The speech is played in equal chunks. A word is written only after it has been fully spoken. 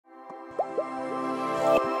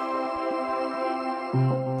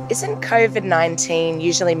Isn't COVID-19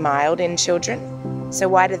 usually mild in children? So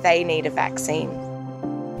why do they need a vaccine?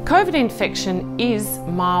 COVID infection is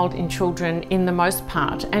mild in children in the most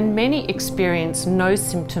part, and many experience no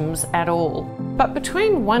symptoms at all. But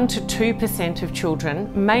between 1 to 2% of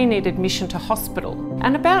children may need admission to hospital,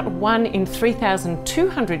 and about 1 in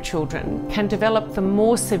 3,200 children can develop the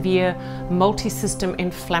more severe multi-system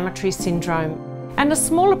inflammatory syndrome. And a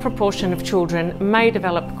smaller proportion of children may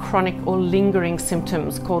develop chronic or lingering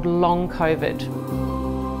symptoms called long COVID.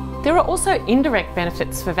 There are also indirect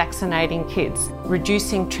benefits for vaccinating kids,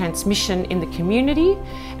 reducing transmission in the community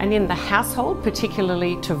and in the household,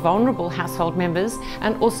 particularly to vulnerable household members,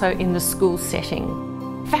 and also in the school setting.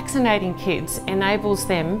 Vaccinating kids enables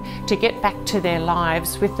them to get back to their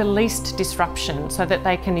lives with the least disruption so that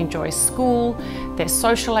they can enjoy school, their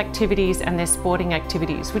social activities and their sporting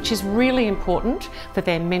activities, which is really important for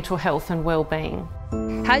their mental health and well-being.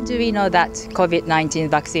 How do we know that COVID-19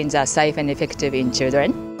 vaccines are safe and effective in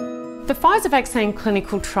children? The Pfizer vaccine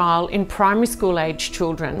clinical trial in primary school age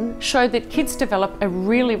children showed that kids develop a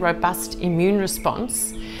really robust immune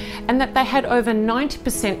response and that they had over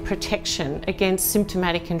 90% protection against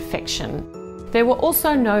symptomatic infection. There were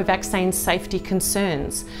also no vaccine safety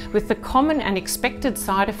concerns, with the common and expected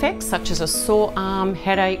side effects such as a sore arm,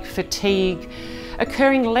 headache, fatigue,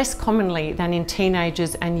 occurring less commonly than in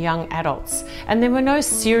teenagers and young adults, and there were no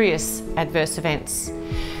serious adverse events.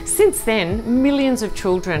 Since then, millions of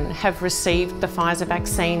children have received the Pfizer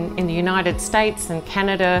vaccine in the United States and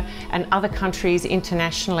Canada and other countries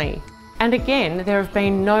internationally. And again, there have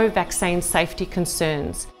been no vaccine safety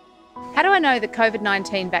concerns. How do I know the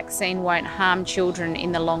COVID-19 vaccine won't harm children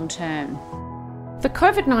in the long term? The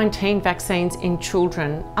COVID-19 vaccines in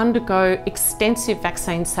children undergo extensive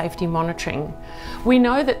vaccine safety monitoring. We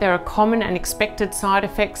know that there are common and expected side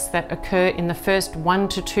effects that occur in the first 1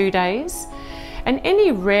 to 2 days, and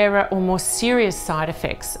any rarer or more serious side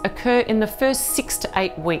effects occur in the first 6 to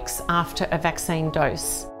 8 weeks after a vaccine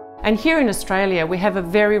dose. And here in Australia, we have a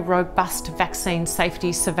very robust vaccine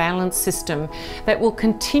safety surveillance system that will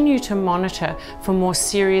continue to monitor for more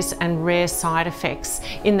serious and rare side effects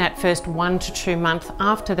in that first 1 to 2 months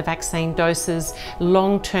after the vaccine doses,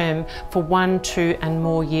 long term for 1, 2 and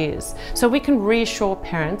more years. So we can reassure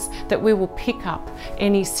parents that we will pick up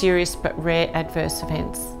any serious but rare adverse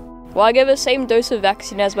events. Will I get the same dose of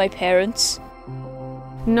vaccine as my parents?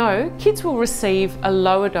 No, kids will receive a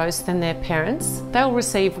lower dose than their parents. They'll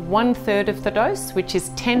receive 1/3 of the dose, which is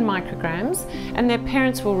 10 micrograms, and their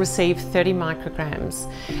parents will receive 30 micrograms.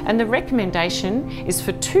 And the recommendation is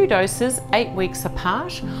for 2 doses 8 weeks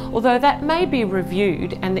apart, although that may be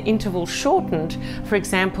reviewed and the interval shortened, for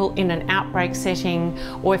example, in an outbreak setting,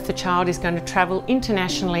 or if the child is going to travel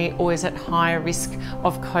internationally or is at higher risk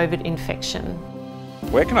of COVID infection.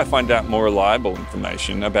 Where can I find out more reliable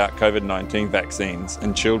information about COVID-19 vaccines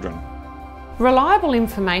in children? Reliable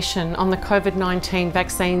information on the COVID-19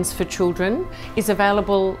 vaccines for children is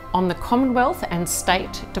available on the Commonwealth and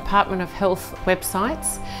State Department of Health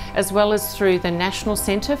websites, as well as through the National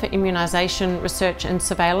Centre for Immunisation Research and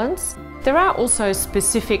Surveillance. There are also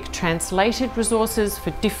specific translated resources for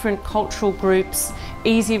different cultural groups,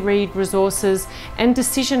 easy read resources and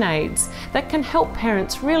decision aids that can help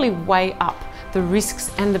parents really weigh up the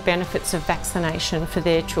risks and the benefits of vaccination for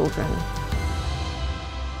their children.